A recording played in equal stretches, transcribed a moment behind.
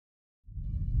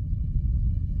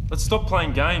Let's stop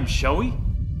playing games, shall we?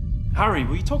 Harry,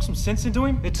 will you talk some sense into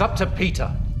him? It's up to Peter.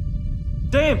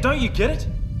 Damn, don't you get it?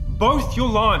 Both your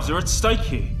lives are at stake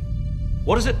here.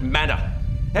 What does it matter?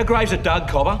 Our graves are dug,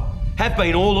 Cobber. Have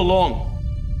been all along.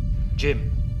 Jim,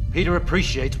 Peter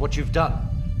appreciates what you've done.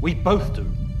 We both do.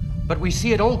 But we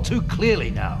see it all too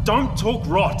clearly now. Don't talk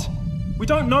rot. We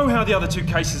don't know how the other two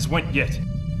cases went yet.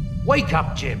 Wake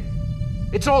up, Jim.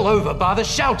 It's all over by the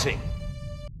shouting.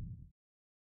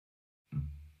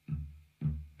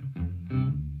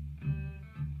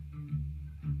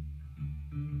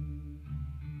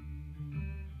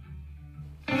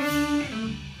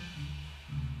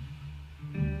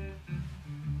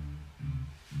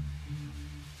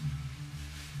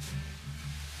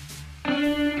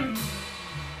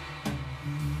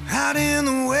 Out in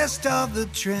the west of the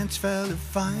Trent Valley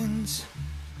finds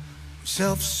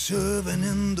self-serving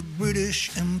in the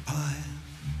British Empire.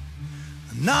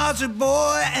 A Nazi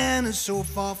boy and is so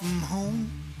far from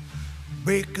home.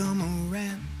 Breaker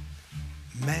Morant,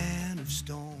 man of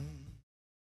stone.